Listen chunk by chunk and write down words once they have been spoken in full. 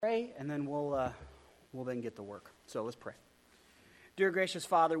Pray, and then we'll then get to work. So let's pray. Dear gracious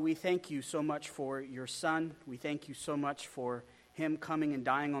Father, we thank you so much for your Son. We thank you so much for him coming and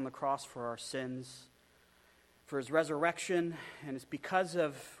dying on the cross for our sins, for his resurrection, and it's because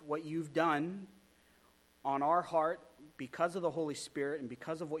of what you've done on our heart, because of the Holy Spirit, and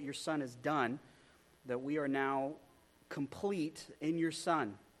because of what your Son has done, that we are now complete in your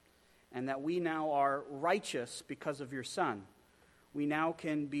Son, and that we now are righteous because of your Son. We now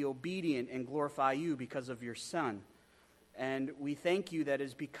can be obedient and glorify you because of your Son. And we thank you that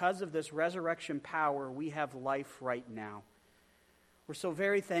it's because of this resurrection power we have life right now. We're so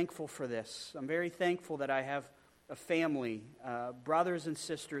very thankful for this. I'm very thankful that I have a family, brothers and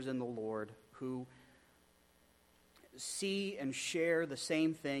sisters in the Lord, who see and share the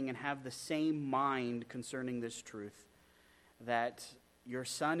same thing and have the same mind concerning this truth, that your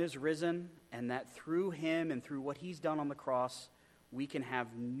Son is risen, and that through him and through what he's done on the cross, we can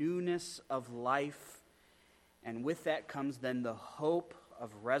have newness of life, and with that comes then the hope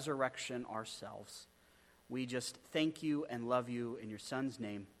of resurrection ourselves. We just thank you and love you in your Son's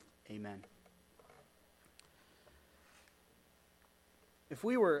name. Amen. If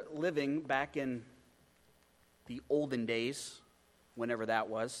we were living back in the olden days, whenever that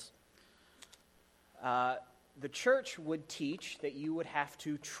was, the church would teach that you would have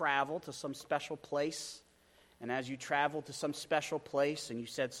to travel to some special place. And as you traveled to some special place and you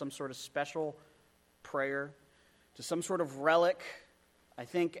said some sort of special prayer to some sort of relic, I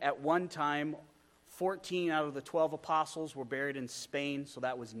think at one time 14 out of the 12 apostles were buried in Spain, so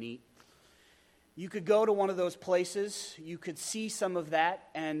that was neat. You could go to one of those places, you could see some of that,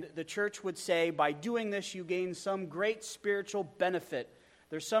 and the church would say, by doing this you gain some great spiritual benefit.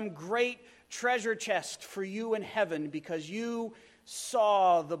 There's some great treasure chest for you in heaven because you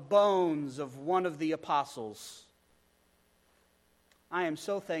saw the bones of one of the apostles. I am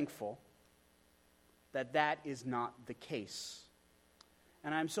so thankful that that is not the case.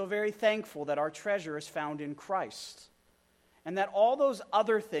 And I'm so very thankful that our treasure is found in Christ, and that all those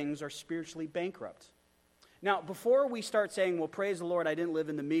other things are spiritually bankrupt. Now, before we start saying, well, praise the Lord, I didn't live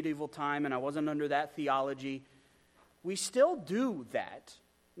in the medieval time and I wasn't under that theology, we still do that.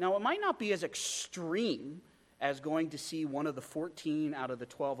 Now, it might not be as extreme as going to see one of the 14 out of the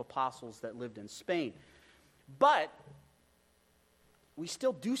 12 apostles that lived in Spain. But we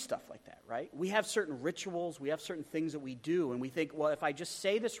still do stuff like that, right? We have certain rituals, we have certain things that we do, and we think, well, if I just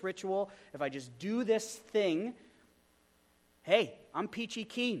say this ritual, if I just do this thing, hey, I'm peachy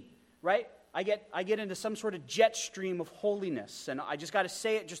keen, right? I get into some sort of jet stream of holiness, and I just got to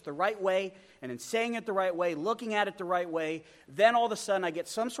say it just the right way, and in saying it the right way, looking at it the right way, then all of a sudden I get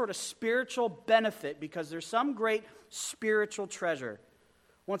some sort of spiritual benefit because there's some great spiritual treasure.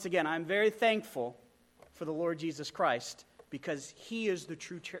 Once again, I'm very thankful for the Lord Jesus Christ because he is the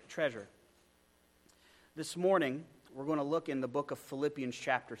true treasure. This morning, we're going to look in the book of Philippians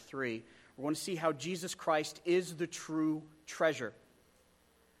chapter 3. We're going to see how Jesus Christ is the true treasure.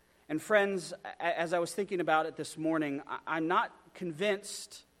 And friends, as I was thinking about it this morning, I'm not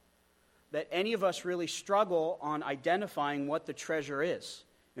convinced that any of us really struggle on identifying what the treasure is.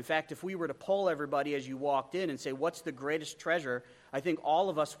 In fact, if we were to poll everybody as you walked in and say, what's the greatest treasure? I think all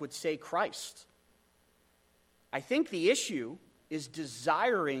of us would say Christ. I think the issue is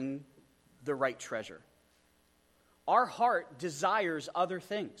desiring the right treasure. Our heart desires other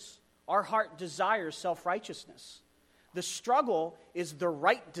things. Our heart desires self-righteousness. The struggle is the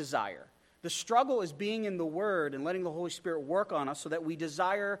right desire. The struggle is being in the Word and letting the Holy Spirit work on us so that we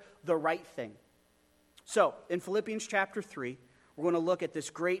desire the right thing. So, in Philippians chapter 3, we're going to look at this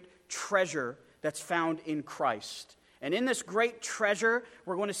great treasure that's found in Christ. And in this great treasure,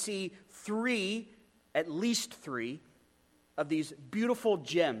 we're going to see at least three, of these beautiful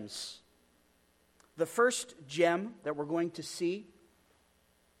gems. The first gem that we're going to see,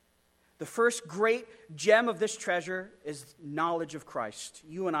 the first great gem of this treasure is knowledge of Christ.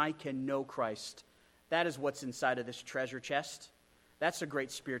 You and I can know Christ. That is what's inside of this treasure chest. That's a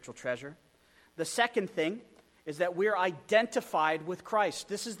great spiritual treasure. The second thing is that we're identified with Christ.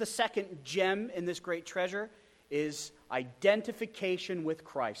 This is the second gem in this great treasure, is identification with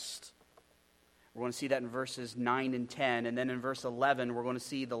Christ. We're going to see that in verses 9 and 10. And then in verse 11, we're going to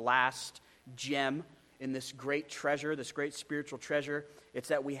see the last gem in this great treasure, this great spiritual treasure. It's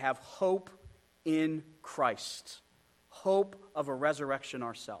that we have hope in Christ. Hope of a resurrection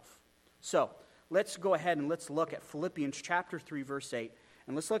ourselves. So, let's go ahead and let's look at Philippians chapter 3, verse 8.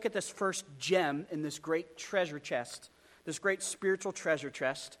 And let's look at this first gem in this great treasure chest, this great spiritual treasure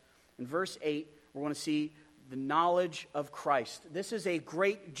chest. In verse 8, we're going to see the knowledge of Christ. This is a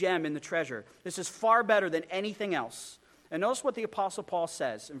great gem in the treasure. This is far better than anything else. And notice what the Apostle Paul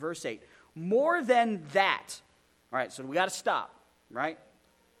says in verse 8. More than that. All right, so we got to stop, right?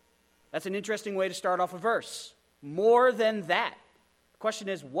 That's an interesting way to start off a verse. More than that. The question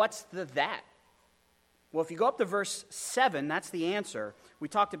is, what's the that? Well, if you go up to verse 7, that's the answer. We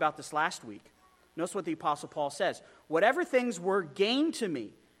talked about this last week. Notice what the Apostle Paul says. Whatever things were gain to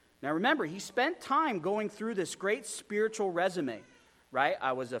me. Now remember, he spent time going through this great spiritual resume, right?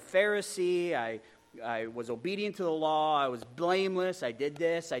 I was a Pharisee. I was obedient to the law. I was blameless. I did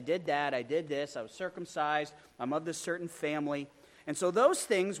this. I did that. I did this. I was circumcised. I'm of this certain family. And so those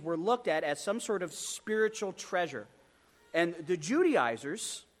things were looked at as some sort of spiritual treasure. And the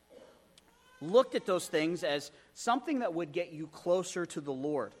Judaizers looked at those things as something that would get you closer to the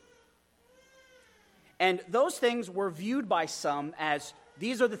Lord. And those things were viewed by some as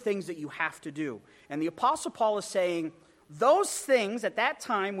these are the things that you have to do. And the Apostle Paul is saying those things at that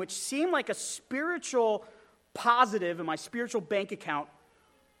time, which seemed like a spiritual positive in my spiritual bank account,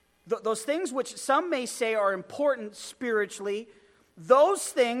 those things which some may say are important spiritually, those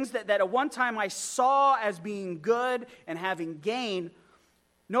things that at one time I saw as being good and having gain,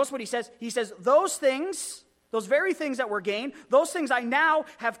 notice what he says. He says, those things, those very things that were gain, those things I now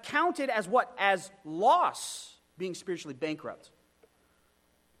have counted as what? As loss, being spiritually bankrupt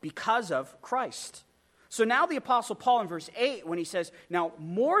because of Christ. So now the Apostle Paul in verse 8, when he says, now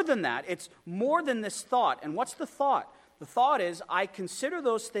more than that, it's more than this thought. And what's the thought? The thought is, I consider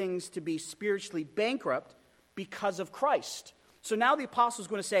those things to be spiritually bankrupt because of Christ. So now the apostle is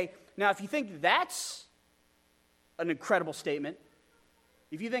going to say, now if you think that's an incredible statement,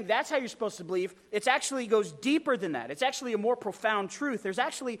 if you think that's how you're supposed to believe, it actually goes deeper than that. It's actually a more profound truth. There's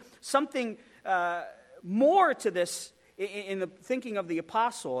actually something more to this in the thinking of the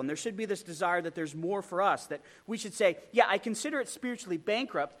apostle, and there should be this desire that there's more for us, that we should say, yeah, I consider it spiritually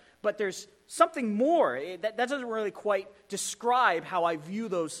bankrupt, but there's something more. That doesn't really quite describe how I view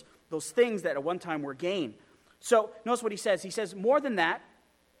those things that at one time were gain. So notice what he says. He says, more than that,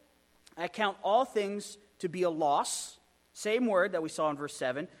 I count all things to be a loss. Same word that we saw in verse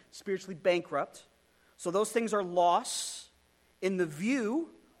 7, spiritually bankrupt. So those things are loss in the view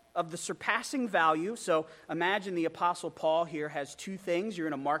of the surpassing value. So imagine the Apostle Paul here has two things. You're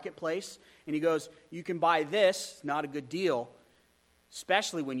in a marketplace, and he goes, you can buy this, not a good deal,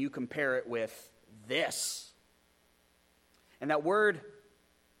 especially when you compare it with this. And that word,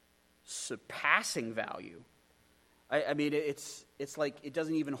 surpassing value, I mean, it's like it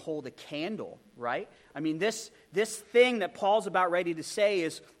doesn't even hold a candle, right? I mean, this thing that Paul's about ready to say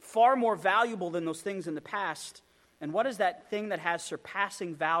is far more valuable than those things in the past. And what is that thing that has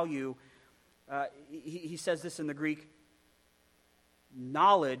surpassing value? He says this in the Greek,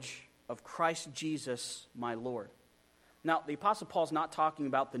 knowledge of Christ Jesus, my Lord. Now, the Apostle Paul's not talking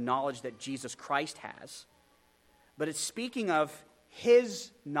about the knowledge that Jesus Christ has, but it's speaking of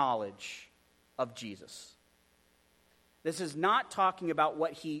his knowledge of Jesus. This is not talking about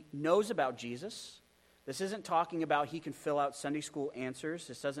what he knows about Jesus. This isn't talking about he can fill out Sunday school answers.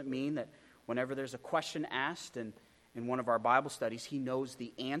 This doesn't mean that whenever there's a question asked in one of our Bible studies, he knows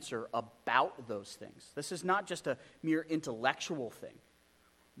the answer about those things. This is not just a mere intellectual thing.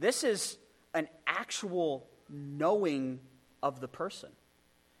 This is an actual knowing of the person.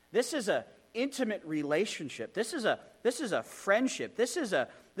 This is an intimate relationship. This is a friendship. This is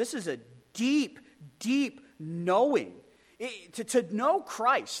a deep, deep knowing. To know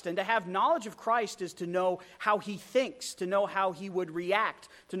Christ and to have knowledge of Christ is to know how he thinks, to know how he would react,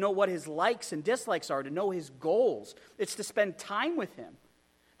 to know what his likes and dislikes are, to know his goals. It's to spend time with him.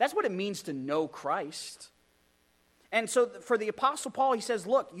 That's what it means to know Christ. And so for the Apostle Paul, he says,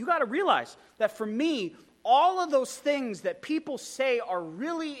 look, you got to realize that for me, all of those things that people say are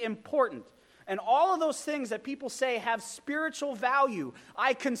really important, and all of those things that people say have spiritual value,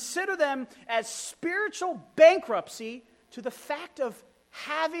 I consider them as spiritual bankruptcy to the fact of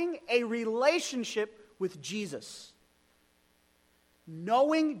having a relationship with Jesus.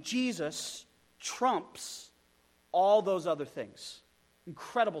 Knowing Jesus trumps all those other things.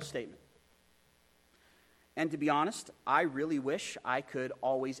 Incredible statement. And to be honest, I really wish I could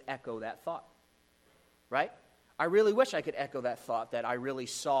always echo that thought. Right? I really wish I could echo that thought, that I really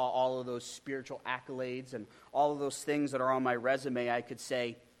saw all of those spiritual accolades and all of those things that are on my resume. I could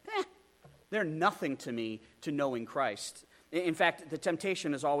say, they're nothing to me to knowing Christ. In fact, the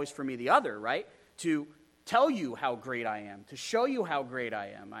temptation is always for me the other, right? To tell you how great I am, to show you how great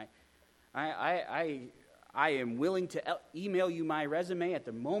I am. I am willing to email you my resume at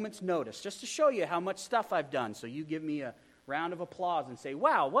the moment's notice just to show you how much stuff I've done. So you give me a round of applause and say,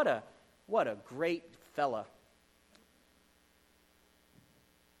 wow, what a great fella.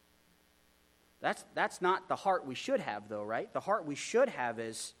 That's not the heart we should have, though, right? The heart we should have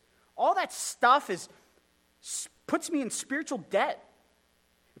is, all that stuff puts me in spiritual debt.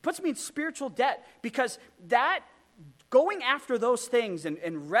 It puts me in spiritual debt because that, going after those things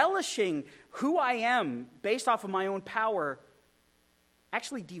and relishing who I am based off of my own power,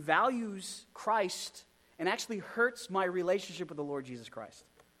 actually devalues Christ and actually hurts my relationship with the Lord Jesus Christ.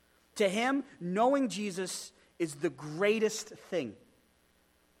 To him, knowing Jesus is the greatest thing.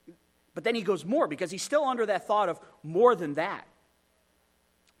 But then he goes more, because he's still under that thought of more than that.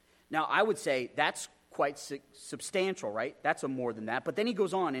 Now, I would say that's quite substantial, right? That's a more than that. But then he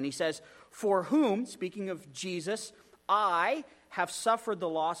goes on and he says, for whom, speaking of Jesus, I have suffered the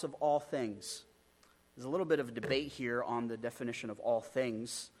loss of all things. There's a little bit of a debate here on the definition of all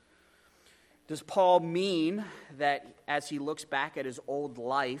things. Does Paul mean that as he looks back at his old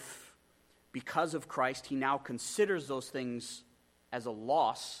life, because of Christ, he now considers those things as a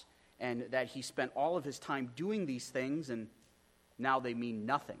loss, and that he spent all of his time doing these things and now they mean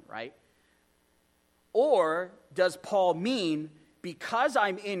nothing, right? Or does Paul mean, because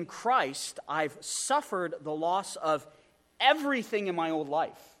I'm in Christ, I've suffered the loss of everything in my old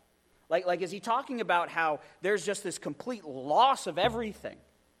life? Like, is he talking about how there's just this complete loss of everything?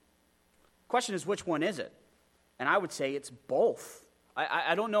 Question is, which one is it? And I would say it's both.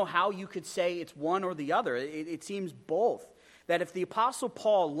 I don't know how you could say it's one or the other. It seems both. That if the Apostle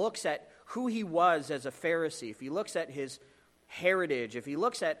Paul looks at who he was as a Pharisee, if he looks at his heritage, if he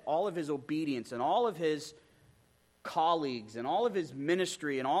looks at all of his obedience and all of his colleagues and all of his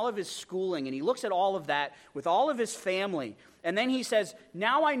ministry and all of his schooling, and he looks at all of that with all of his family, and then he says,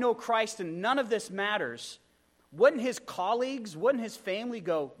 now I know Christ and none of this matters, wouldn't his colleagues, wouldn't his family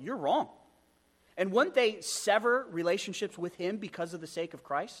go, you're wrong? And wouldn't they sever relationships with him because of the sake of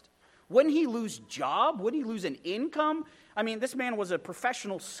Christ? Wouldn't he lose job? Wouldn't he lose an income? I mean, this man was a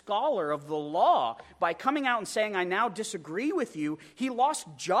professional scholar of the law. By coming out and saying, I now disagree with you, he lost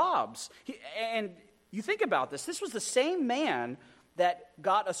jobs. And you think about this. This was the same man that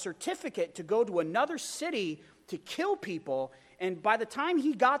got a certificate to go to another city to kill people. And by the time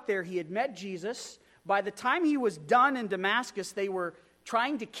he got there, he had met Jesus. By the time he was done in Damascus, they were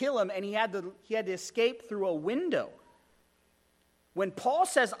trying to kill him, and he had to escape through a window. When Paul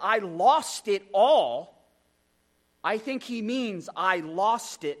says, I lost it all, I think he means I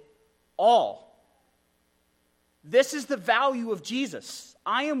lost it all. This is the value of Jesus.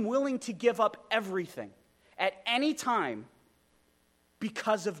 I am willing to give up everything at any time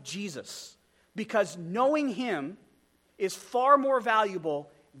because of Jesus. Because knowing him is far more valuable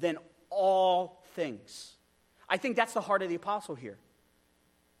than all things. I think that's the heart of the apostle here.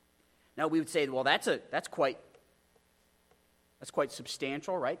 Now we would say, well, that's quite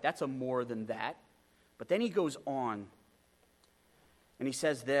substantial, right? That's a more than that. But then he goes on, and he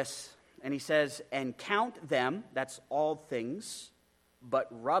says this, and he says, and count them, that's all things, but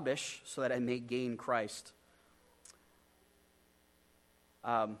rubbish, so that I may gain Christ.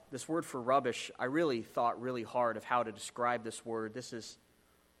 This word for rubbish, I really thought really hard of how to describe this word. This is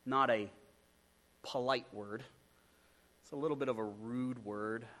not a polite word. It's a little bit of a rude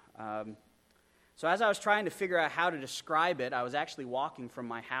word. So as I was trying to figure out how to describe it, I was actually walking from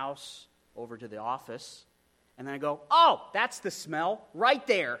my house over to the office, and then I go, oh, that's the smell right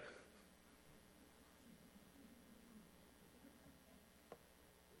there.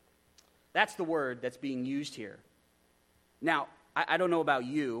 That's the word that's being used here. Now, I don't know about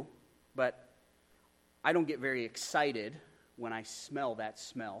you, but I don't get very excited when I smell that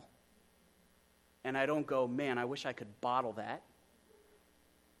smell. And I don't go, man, I wish I could bottle that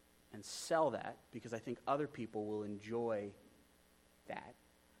and sell that, because I think other people will enjoy that.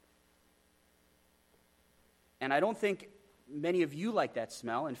 And I don't think many of you like that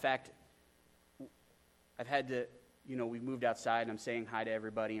smell. In fact, I've had to, we moved outside and I'm saying hi to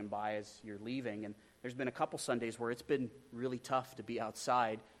everybody and bye as you're leaving. And there's been a couple Sundays where it's been really tough to be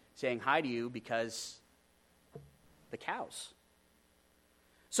outside saying hi to you because the cows.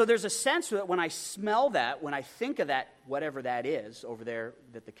 So there's a sense that when I smell that, when I think of that, whatever that is over there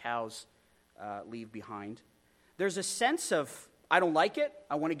that the cows leave behind, there's a sense of, I don't like it,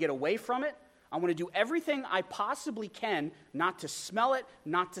 I want to get away from it, I want to do everything I possibly can not to smell it,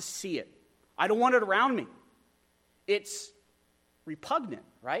 not to see it. I don't want it around me. It's repugnant,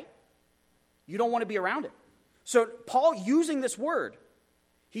 right? You don't want to be around it. So Paul, using this word,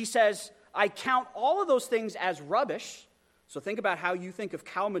 he says, I count all of those things as rubbish. So think about how you think of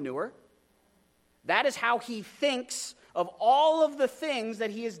cow manure. That is how he thinks of all of the things that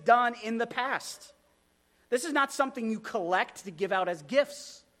he has done in the past. This is not something you collect to give out as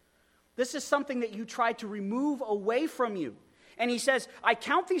gifts. This is something that you try to remove away from you. And he says, I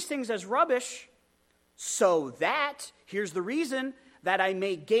count these things as rubbish So that, here's the reason, that I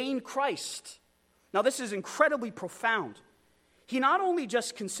may gain Christ. Now this is incredibly profound. He not only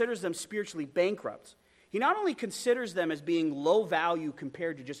just considers them spiritually bankrupt, he not only considers them as being low value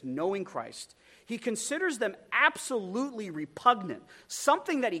compared to just knowing Christ, he considers them absolutely repugnant,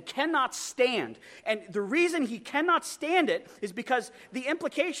 something that he cannot stand. And the reason he cannot stand it is because the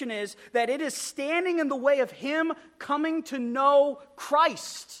implication is that it is standing in the way of him coming to know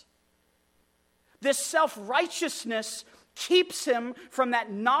Christ. This self-righteousness keeps him from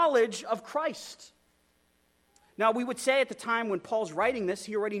that knowledge of Christ. Now, we would say at the time when Paul's writing this,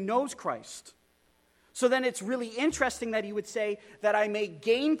 he already knows Christ. So then it's really interesting that he would say that I may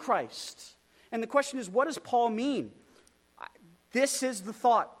gain Christ. And the question is, what does Paul mean? This is the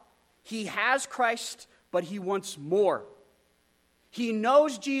thought. He has Christ, but he wants more. He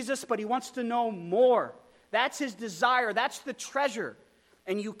knows Jesus, but he wants to know more. That's his desire. That's the treasure.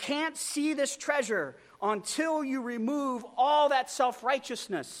 And you can't see this treasure until you remove all that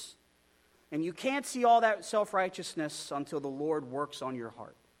self-righteousness. And you can't see all that self-righteousness until the Lord works on your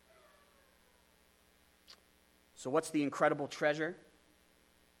heart. So what's the incredible treasure?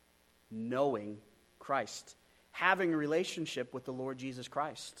 Knowing Christ. Having a relationship with the Lord Jesus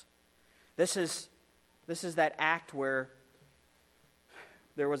Christ. This is that act where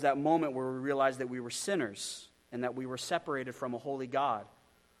there was that moment where we realized that we were sinners and that we were separated from a holy God.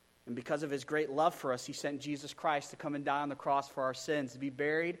 And because of his great love for us, he sent Jesus Christ to come and die on the cross for our sins, to be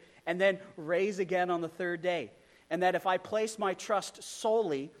buried, and then raise again on the third day. And that if I place my trust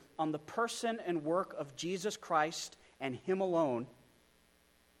solely on the person and work of Jesus Christ and him alone,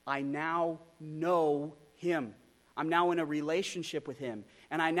 I now know him. I'm now in a relationship with him.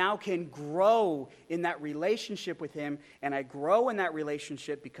 And I now can grow in that relationship with him. And I grow in that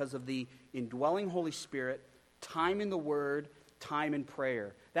relationship because of the indwelling Holy Spirit, time in the Word, time in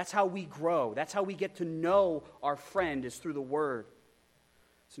prayer. That's how we grow. That's how we get to know our friend, is through the Word.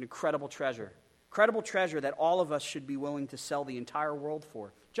 It's an incredible treasure. Incredible treasure that all of us should be willing to sell the entire world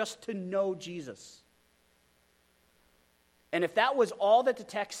for, just to know Jesus. And if that was all that the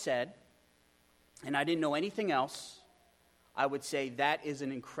text said, and I didn't know anything else, I would say that is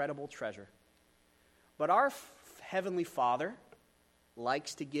an incredible treasure. But our Heavenly Father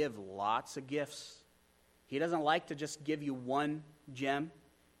likes to give lots of gifts. He doesn't like to just give you one gem.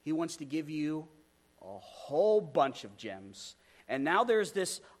 He wants to give you a whole bunch of gems. And now there's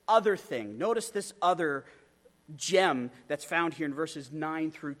this other thing. Notice this other gem that's found here in verses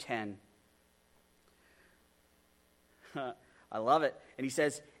 9 through 10. I love it. And he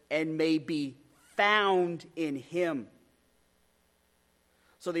says, and may be found in him.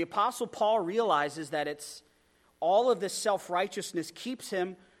 So the Apostle Paul realizes that it's all of this self-righteousness keeps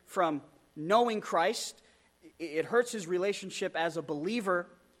him from knowing Christ. It hurts his relationship as a believer.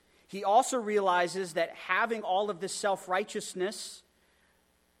 He also realizes that having all of this self-righteousness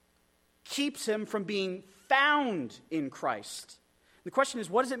keeps him from being found in Christ. The question is,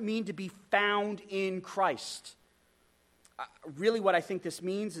 what does it mean to be found in Christ? Really what I think this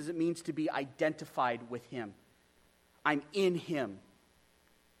means is it means to be identified with him. I'm in him.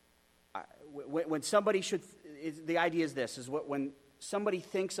 When somebody should, the idea is this, is when somebody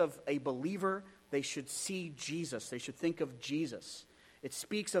thinks of a believer, they should see Jesus. They should think of Jesus. It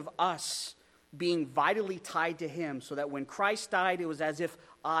speaks of us being vitally tied to him, so that when Christ died, it was as if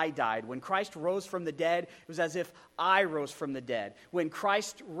I died. When Christ rose from the dead, it was as if I rose from the dead. When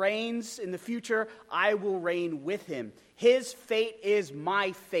Christ reigns in the future, I will reign with him. His fate is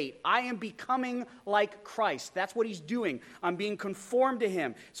my fate. I am becoming like Christ. That's what he's doing. I'm being conformed to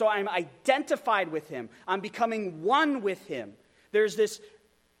him. So I'm identified with him. I'm becoming one with him. There's this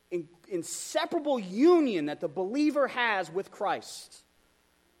inseparable union that the believer has with Christ.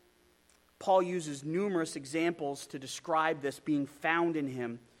 Paul uses numerous examples to describe this being found in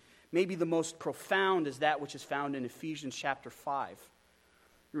him. Maybe the most profound is that which is found in Ephesians chapter 5.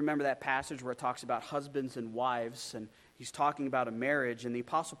 You remember that passage where it talks about husbands and wives, and he's talking about a marriage, and the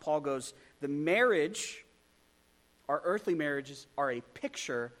Apostle Paul goes, the marriage, our earthly marriages, are a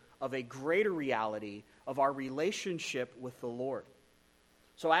picture of a greater reality of our relationship with the Lord.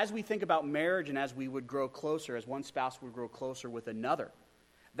 So as we think about marriage and as we would grow closer, as one spouse would grow closer with another,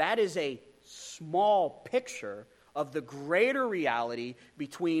 that is a small picture of the greater reality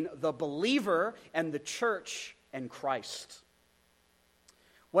between the believer and the church and Christ.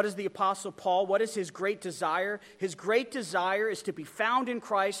 What is the Apostle Paul? What is his great desire? His great desire is to be found in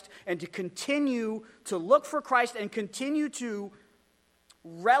Christ and to continue to look for Christ and continue to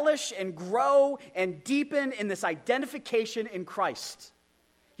relish and grow and deepen in this identification in Christ.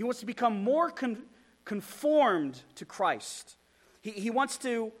 He wants to become more conformed to Christ. He wants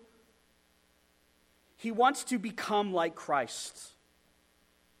to he wants to become like Christ.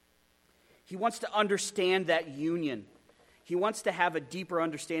 He wants to understand that union. He wants to have a deeper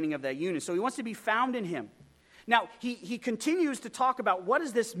understanding of that union. So he wants to be found in him. Now, he continues to talk about what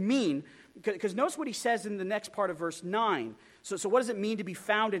does this mean, because notice what he says in the next part of verse 9. So what does it mean to be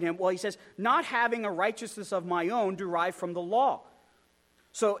found in him? Well, he says, not having a righteousness of my own derived from the law.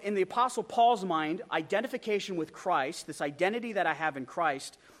 So in the Apostle Paul's mind, identification with Christ, this identity that I have in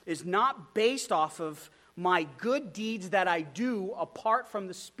Christ, is not based off of my good deeds that I do apart from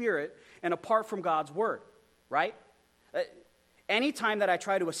the Spirit and apart from God's Word, right? Anytime that I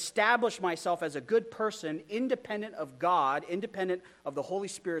try to establish myself as a good person, independent of God, independent of the Holy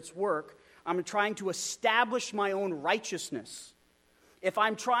Spirit's work, I'm trying to establish my own righteousness. If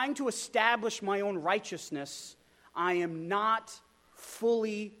I'm trying to establish my own righteousness, I am not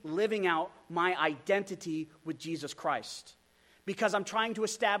fully living out my identity with Jesus Christ, because I'm trying to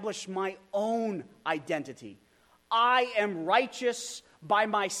establish my own identity. I am righteous by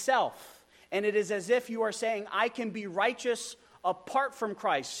myself, and it is as if you are saying, I can be righteous apart from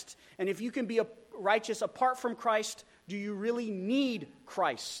Christ. And if you can be righteous apart from Christ, do you really need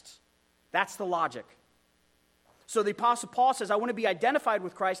Christ? That's the logic. So the Apostle Paul says, I want to be identified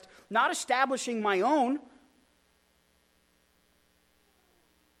with Christ, not establishing my own.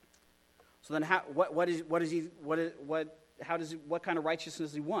 So then what kind of righteousness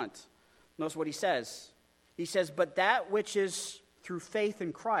does he want? Notice what he says. He says, but that which is through faith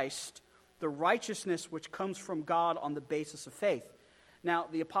in Christ, the righteousness which comes from God on the basis of faith. Now,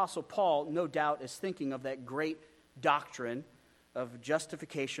 the Apostle Paul, no doubt, is thinking of that great doctrine of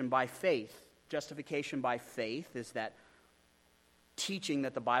justification by faith. Justification by faith is that teaching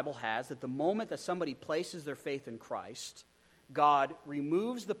that the Bible has, that the moment that somebody places their faith in Christ, God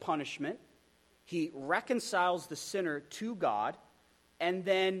removes the punishment, he reconciles the sinner to God, and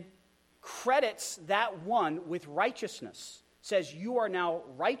then credits that one with righteousness. Says, you are now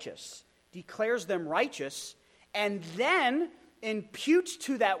righteous. Declares them righteous, and then imputes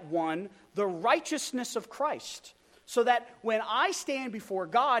to that one the righteousness of Christ, so that when I stand before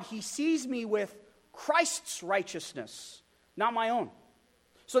God, he sees me with Christ's righteousness, not my own.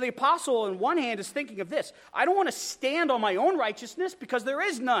 So the apostle, on one hand, is thinking of this. I don't want to stand on my own righteousness because there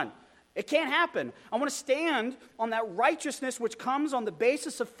is none. It can't happen. I want to stand on that righteousness which comes on the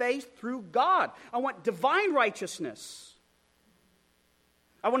basis of faith through God. I want divine righteousness.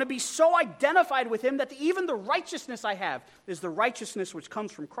 I want to be so identified with him that even the righteousness I have is the righteousness which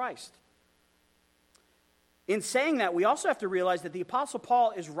comes from Christ. In saying that, we also have to realize that the Apostle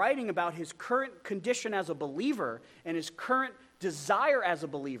Paul is writing about his current condition as a believer and his current desire as a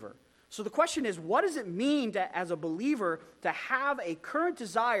believer. So the question is, what does it mean to, as a believer, to have a current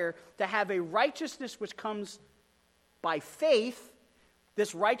desire to have a righteousness which comes by faith,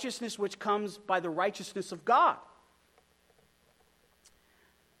 this righteousness which comes by the righteousness of God?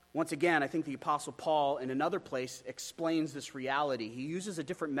 Once again, I think the Apostle Paul, in another place, explains this reality. He uses a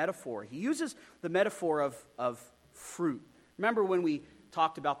different metaphor. He uses the metaphor of fruit. Remember when we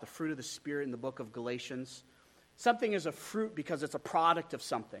talked about the fruit of the Spirit in the book of Galatians? Something is a fruit because it's a product of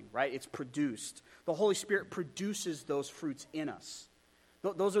something, right? It's produced. The Holy Spirit produces those fruits in us.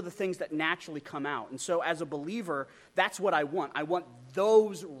 Those are the things that naturally come out. And so as a believer, that's what I want. I want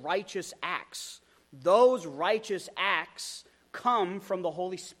those righteous acts. Those righteous acts come from the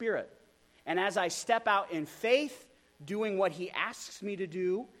Holy Spirit. And as I step out in faith, doing what he asks me to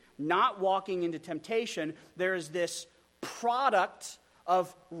do, not walking into temptation, there is this product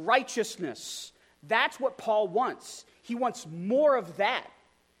of righteousness. That's what Paul wants. He wants more of that.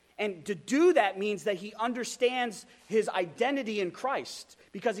 And to do that means that he understands his identity in Christ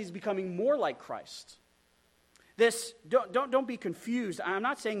because he's becoming more like Christ. Don't be confused. I'm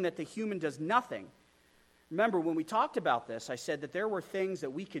not saying that the human does nothing. Remember, when we talked about this, I said that there were things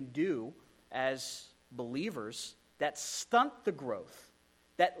that we can do as believers that stunt the growth,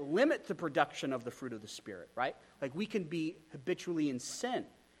 that limit the production of the fruit of the Spirit, right? Like we can be habitually in sin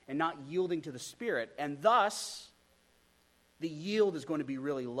and not yielding to the Spirit, and thus the yield is going to be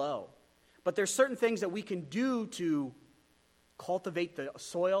really low. But there's certain things that we can do to cultivate the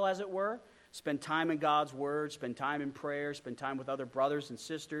soil, as it were, spend time in God's Word, spend time in prayer, spend time with other brothers and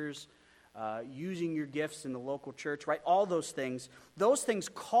sisters, using your gifts in the local church, right? All those things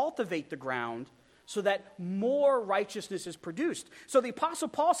cultivate the ground so that more righteousness is produced. So the Apostle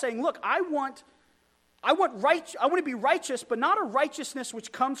Paul is saying, look, I want to be righteous, but not a righteousness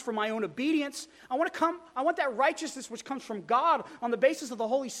which comes from my own obedience. I want that righteousness which comes from God on the basis of the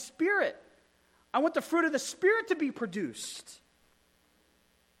Holy Spirit. I want the fruit of the Spirit to be produced.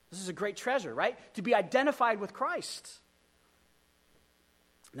 This is a great treasure, right? To be identified with Christ.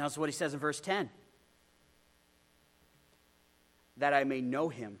 Now, that's what he says in verse 10. that I may know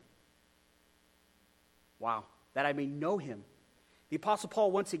him. Wow, that I may know him. The Apostle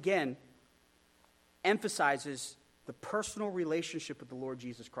Paul once again emphasizes the personal relationship with the Lord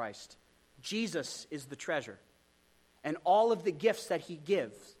Jesus Christ. Jesus is the treasure, and all of the gifts that he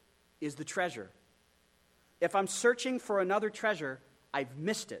gives is the treasure. If I'm searching for another treasure, I've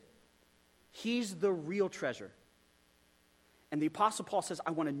missed it. He's the real treasure. And the Apostle Paul says,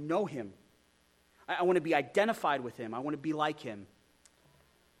 I want to know him. I want to be identified with him. I want to be like him.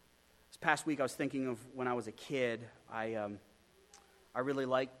 This past week I was thinking of when I was a kid. I really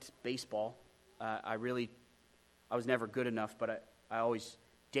liked baseball. I was never good enough, but I always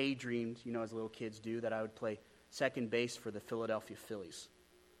daydreamed, as little kids do, that I would play second base for the Philadelphia Phillies.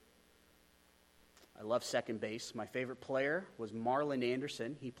 I love second base. My favorite player was Marlon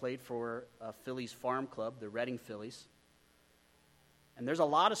Anderson. He played for Phillies farm club, the Reading Phillies. And there's a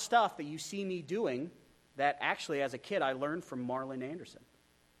lot of stuff that you see me doing that actually as a kid I learned from Marlon Anderson.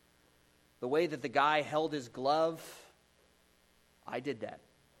 The way that the guy held his glove, I did that.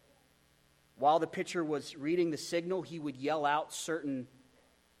 While the pitcher was reading the signal, he would yell out certain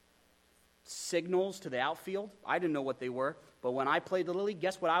signals to the outfield. I didn't know what they were, but when I played Little League,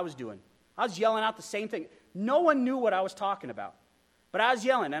 guess what I was doing? I was yelling out the same thing. No one knew what I was talking about, but I was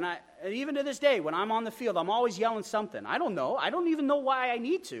yelling, and even to this day, when I'm on the field, I'm always yelling something. I don't know. I don't even know why I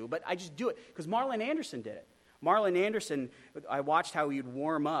need to, but I just do it, because Marlon Anderson did it. Marlon Anderson, I watched how he would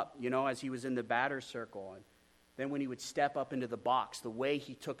warm up, as he was in the batter's circle, and then when he would step up into the box, the way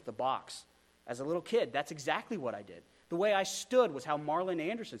he took the box. As a little kid, that's exactly what I did. The way I stood was how Marlon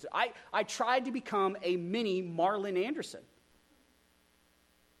Anderson stood. I tried to become a mini Marlon Anderson.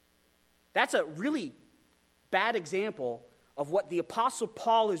 That's a really bad example of what the Apostle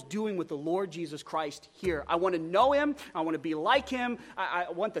Paul is doing with the Lord Jesus Christ here. I want to know him. I want to be like him. I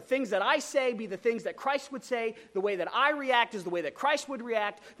want the things that I say be the things that Christ would say. The way that I react is the way that Christ would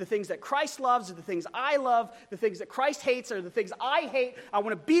react. The things that Christ loves are the things I love. The things that Christ hates are the things I hate. I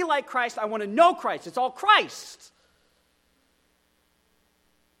want to be like Christ. I want to know Christ. It's all Christ.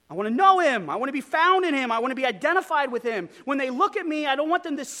 I want to know him. I want to be found in him. I want to be identified with him. When they look at me, I don't want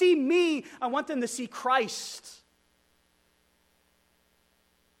them to see me. I want them to see Christ.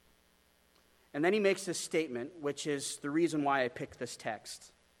 And then he makes this statement, which is the reason why I picked this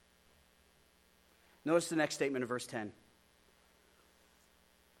text. Notice the next statement of verse 10.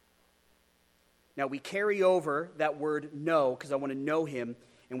 Now, we carry over that word know, because I want to know him,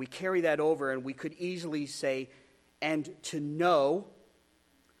 and we carry that over, and we could easily say, and to know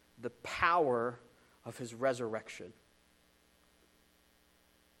the power of his resurrection.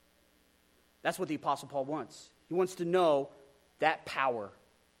 That's what the Apostle Paul wants. He wants to know that power.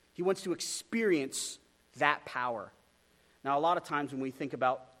 He wants to experience that power. Now, a lot of times when we think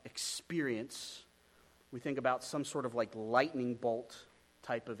about experience, we think about some sort of like lightning bolt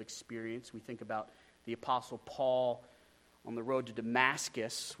type of experience. We think about the Apostle Paul on the road to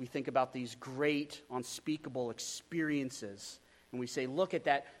Damascus. We think about these great, unspeakable experiences. And we say, look at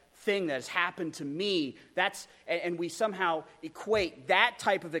that thing that has happened to me. And we somehow equate that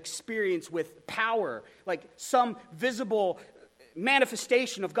type of experience with power, like some visible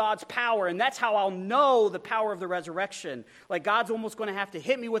manifestation of God's power, and that's how I'll know the power of the resurrection. Like God's almost going to have to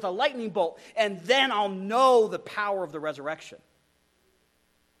hit me with a lightning bolt, and then I'll know the power of the resurrection.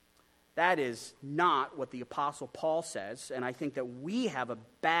 That is not what the Apostle Paul says, and I think that we have a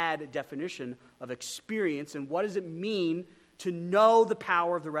bad definition of experience, and what does it mean to know the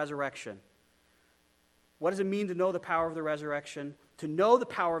power of the resurrection? What does it mean to know the power of the resurrection? To know the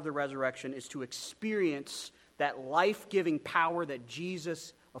power of the resurrection is to experience that life-giving power that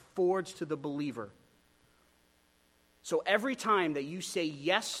Jesus affords to the believer. So every time that you say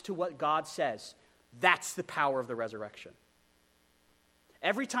yes to what God says, that's the power of the resurrection.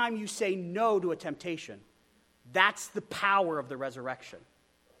 Every time you say no to a temptation, that's the power of the resurrection.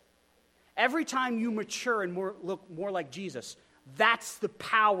 Every time you mature and look more like Jesus, that's the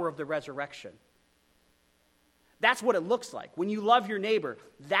power of the resurrection. That's what it looks like. When you love your neighbor,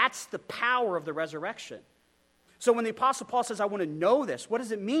 that's the power of the resurrection. So when the Apostle Paul says, I want to know this, what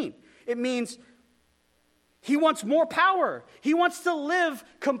does it mean? It means he wants more power. He wants to live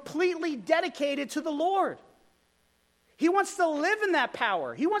completely dedicated to the Lord. He wants to live in that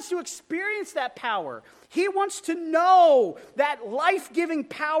power. He wants to experience that power. He wants to know that life-giving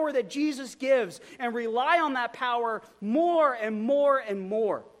power that Jesus gives and rely on that power more and more and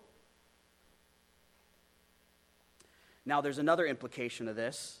more. Now, there's another implication of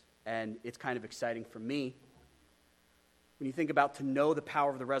this, and it's kind of exciting for me. When you think about to know the power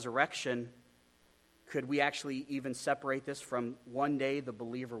of the resurrection, could we actually even separate this from one day the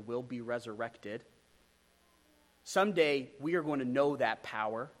believer will be resurrected? Someday we are going to know that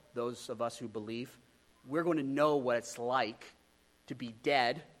power, those of us who believe. We're going to know what it's like to be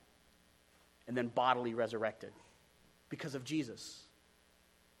dead and then bodily resurrected because of Jesus.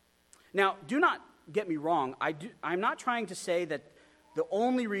 Now, do not get me wrong. I'm not trying to say that the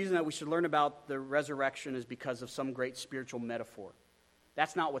only reason that we should learn about the resurrection is because of some great spiritual metaphor.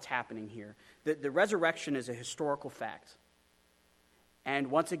 That's not what's happening here. The resurrection is a historical fact.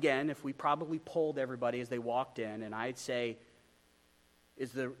 And once again, if we probably polled everybody as they walked in, and I'd say,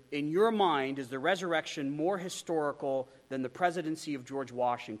 in your mind, is the resurrection more historical than the presidency of George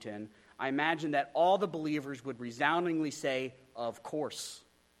Washington? I imagine that all the believers would resoundingly say, of course.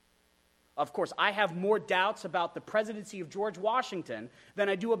 Of course, I have more doubts about the presidency of George Washington than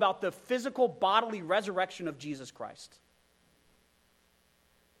I do about the physical bodily resurrection of Jesus Christ.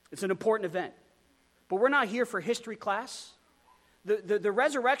 It's an important event. But we're not here for history class. The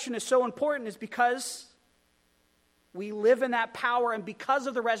resurrection is so important is because we live in that power, and because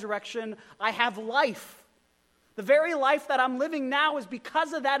of the resurrection, I have life. The very life that I'm living now is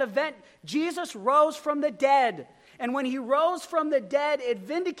because of that event. Jesus rose from the dead. And when he rose from the dead, it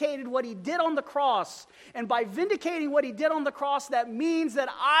vindicated what he did on the cross. And by vindicating what he did on the cross, that means that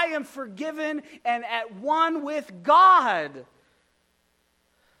I am forgiven and at one with God.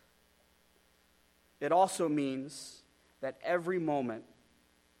 It also means that every moment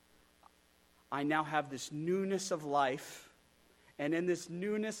I now have this newness of life. And in this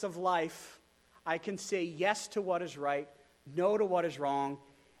newness of life, I can say yes to what is right, no to what is wrong,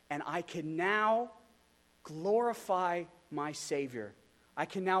 and I can now glorify my Savior. I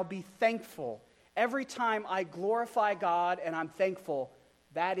can now be thankful. Every time I glorify God and I'm thankful,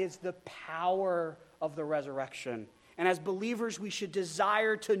 that is the power of the resurrection. And as believers, we should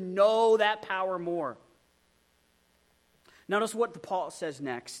desire to know that power more. Notice what Paul says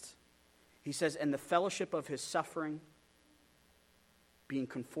next. He says, "And the fellowship of his suffering, being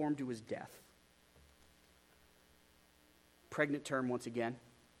conformed to his death." Pregnant term once again.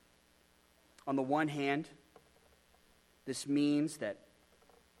 On the one hand, this means that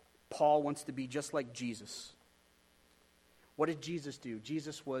Paul wants to be just like Jesus. What did Jesus do?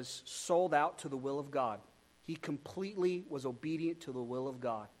 Jesus was sold out to the will of God. He completely was obedient to the will of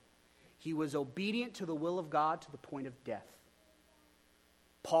God. He was obedient to the will of God to the point of death.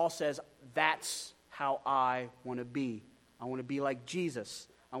 Paul says, that's how I want to be. I want to be like Jesus.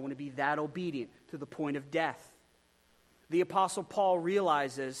 I want to be that obedient to the point of death. The Apostle Paul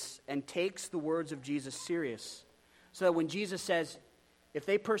realizes and takes the words of Jesus serious. So that when Jesus says, if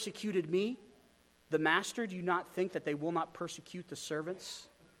they persecuted me, the master, do you not think that they will not persecute the servants?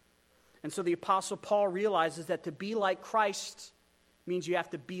 And so the Apostle Paul realizes that to be like Christ means you have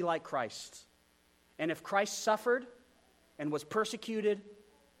to be like Christ. And if Christ suffered and was persecuted,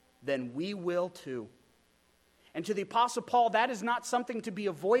 then we will too. And to the Apostle Paul, that is not something to be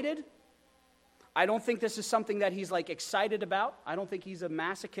avoided. I don't think this is something that he's excited about. I don't think he's a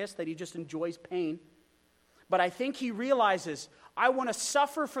masochist, that he just enjoys pain. But I think he realizes, I want to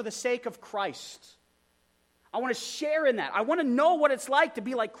suffer for the sake of Christ. I want to share in that. I want to know what it's like to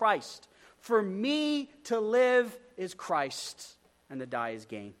be like Christ. For me to live is Christ, and to die is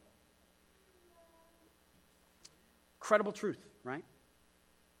gain. Credible truth, right?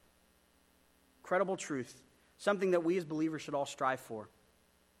 Credible truth. Something that we as believers should all strive for.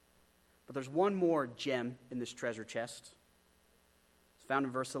 But there's one more gem in this treasure chest. It's found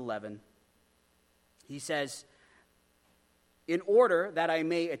in verse 11. He says, in order that I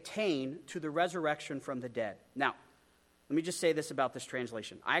may attain to the resurrection from the dead. Now, let me just say this about this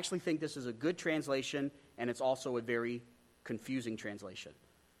translation. I actually think this is a good translation, and it's also a very confusing translation.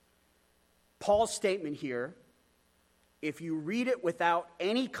 Paul's statement here, if you read it without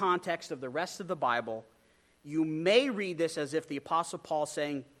any context of the rest of the Bible, you may read this as if the Apostle Paul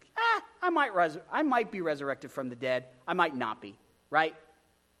saying, I might be resurrected from the dead. I might not be, right?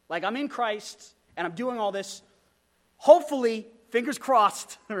 Like I'm in Christ, and I'm doing all this. Hopefully, fingers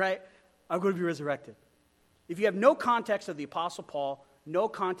crossed, right? I'm going to be resurrected. If you have no context of the Apostle Paul, no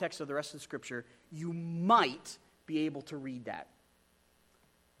context of the rest of the Scripture, you might be able to read that.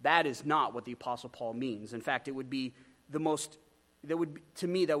 That is not what the Apostle Paul means. In fact, it would be to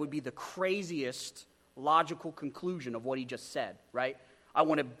me, that would be the craziest logical conclusion of what he just said, right? I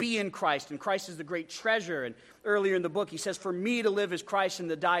want to be in Christ, and Christ is the great treasure. And earlier in the book, he says, for me to live is Christ and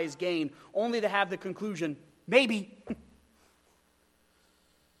to die is gain, only to have the conclusion, maybe.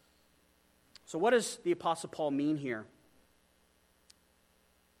 So what does the Apostle Paul mean here?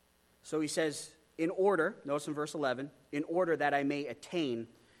 So he says, in order, notice in verse 11, in order that I may attain.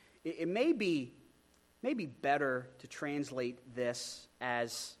 It may be better to translate this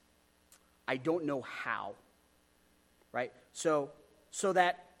as, I don't know how. right? So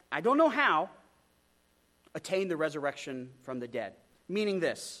that I don't know how, attain the resurrection from the dead. Meaning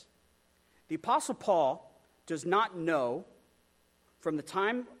this, the Apostle Paul does not know from the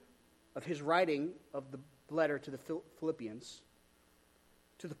time of his writing of the letter to the Philippians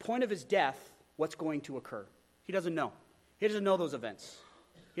to the point of his death what's going to occur. He doesn't know. He doesn't know those events.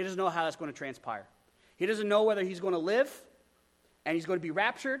 He doesn't know how that's going to transpire. He doesn't know whether he's going to live and he's going to be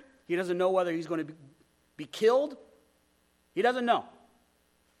raptured. He doesn't know whether he's going to be killed. He doesn't know.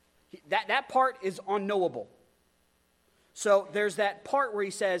 That part is unknowable. So there's that part where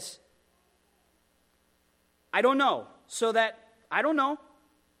he says, I don't know. So that, I don't know,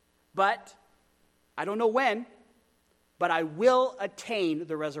 but I don't know when, but I will attain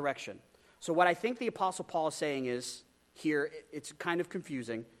the resurrection. So what I think the Apostle Paul is saying is, here, it's kind of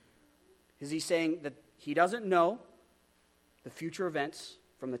confusing, is he's saying that he doesn't know the future events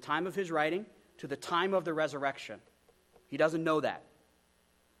from the time of his writing to the time of the resurrection. He doesn't know that.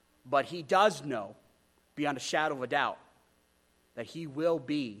 But he does know, beyond a shadow of a doubt, that he will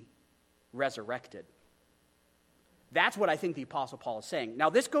be resurrected. That's what I think the Apostle Paul is saying. Now,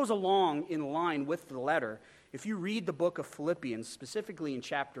 this goes along in line with the letter. If you read the book of Philippians, specifically in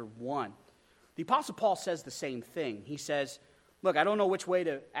chapter 1, the Apostle Paul says the same thing. He says, look, I don't know which way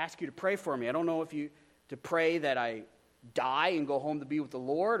to ask you to pray for me. I don't know if you to pray that I die and go home to be with the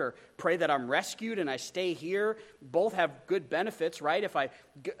Lord, or pray that I'm rescued and I stay here. Both have good benefits, right? If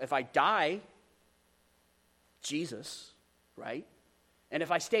I die, Jesus, right? And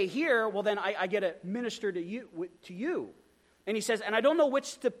if I stay here, well, then I get to minister to you. And he says, and I don't know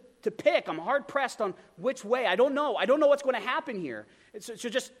which to pick. I'm hard-pressed on which way. I don't know. I don't know what's going to happen here. So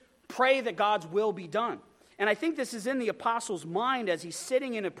just pray that God's will be done. And I think this is in the apostle's mind as he's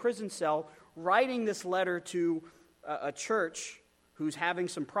sitting in a prison cell writing this letter to a church who's having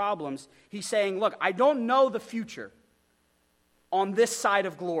some problems. He's saying, look, I don't know the future on this side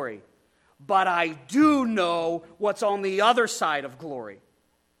of glory, but I do know what's on the other side of glory,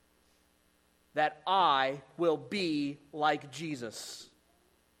 that I will be like Jesus.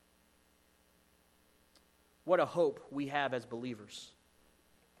 What a hope we have as believers.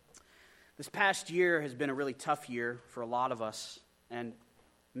 This past year has been a really tough year for a lot of us, and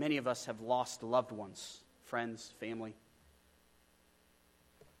many of us have lost loved ones, friends, family.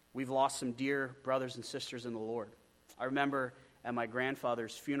 We've lost some dear brothers and sisters in the Lord. I remember at my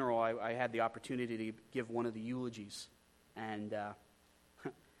grandfather's funeral, I had the opportunity to give one of the eulogies. And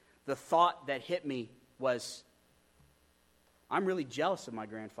the thought that hit me was, I'm really jealous of my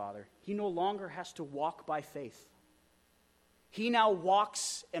grandfather. He no longer has to walk by faith. He now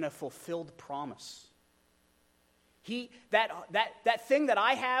walks in a fulfilled promise. That thing that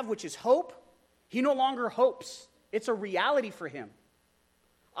I have, which is hope, he no longer hopes. It's a reality for him.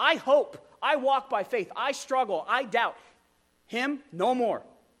 I hope. I walk by faith. I struggle. I doubt. Him, no more.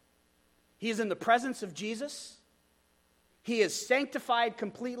 He is in the presence of Jesus. He is sanctified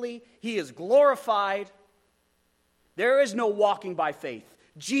completely. He is glorified. There is no walking by faith.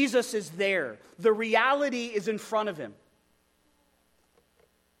 Jesus is there. The reality is in front of him.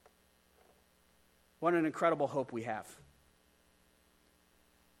 What an incredible hope we have.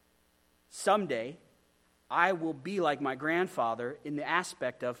 Someday, I will be like my grandfather in the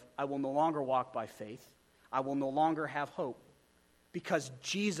aspect of I will no longer walk by faith. I will no longer have hope because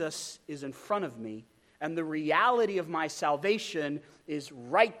Jesus is in front of me and the reality of my salvation is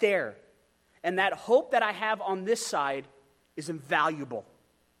right there. And that hope that I have on this side is invaluable.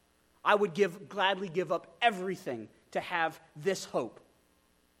 I would gladly give up everything to have this hope.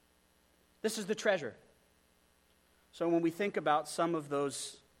 This is the treasure. So when we think about some of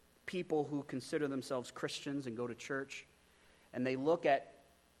those people who consider themselves Christians and go to church, and they look at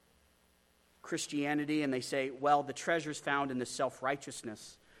Christianity and they say, well, the treasure's found in this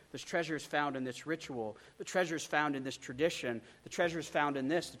self-righteousness. The treasure is found in this ritual. The treasure is found in this tradition. The treasure is found in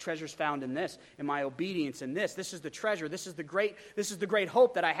this. The treasure is found in this. In my obedience in this. This is the treasure. This is the great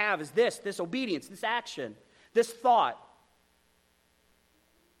hope that I have is this obedience, this action, this thought,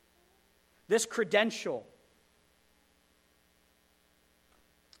 this credential.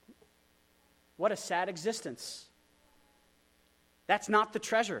 What a sad existence. That's not the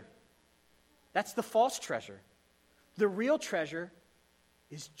treasure. That's the false treasure. The real treasure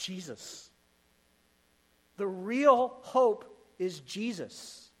is Jesus. The real hope is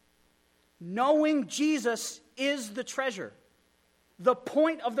Jesus. Knowing Jesus is the treasure. The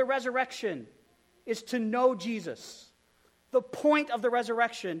point of the resurrection is to know Jesus. The point of the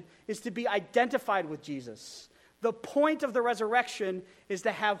resurrection is to be identified with Jesus. The point of the resurrection is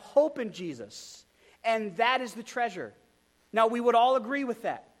to have hope in Jesus. And that is the treasure. Now, we would all agree with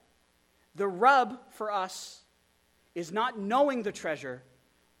that. The rub for us is not knowing the treasure,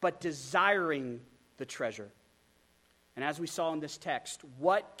 but desiring the treasure. And as we saw in this text,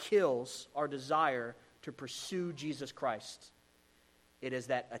 what kills our desire to pursue Jesus Christ? It is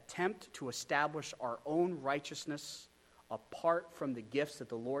that attempt to establish our own righteousness apart from the gifts that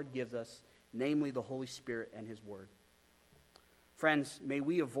the Lord gives us, namely the Holy Spirit and His Word. Friends, may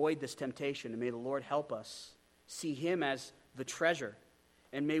we avoid this temptation, and may the Lord help us see Him as the treasure.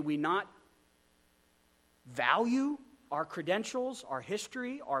 And may we not value our credentials, our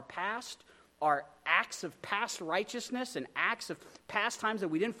history, our past, our acts of past righteousness and acts of past times that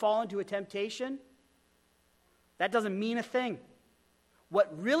we didn't fall into a temptation. That doesn't mean a thing.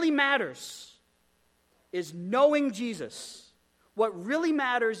 What really matters is knowing Jesus. What really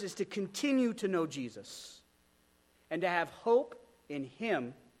matters is to continue to know Jesus and to have hope in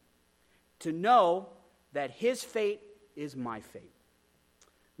Him, to know that His fate is my fate.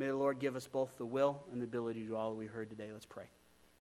 May the Lord give us both the will and the ability to do all that we heard today. Let's pray.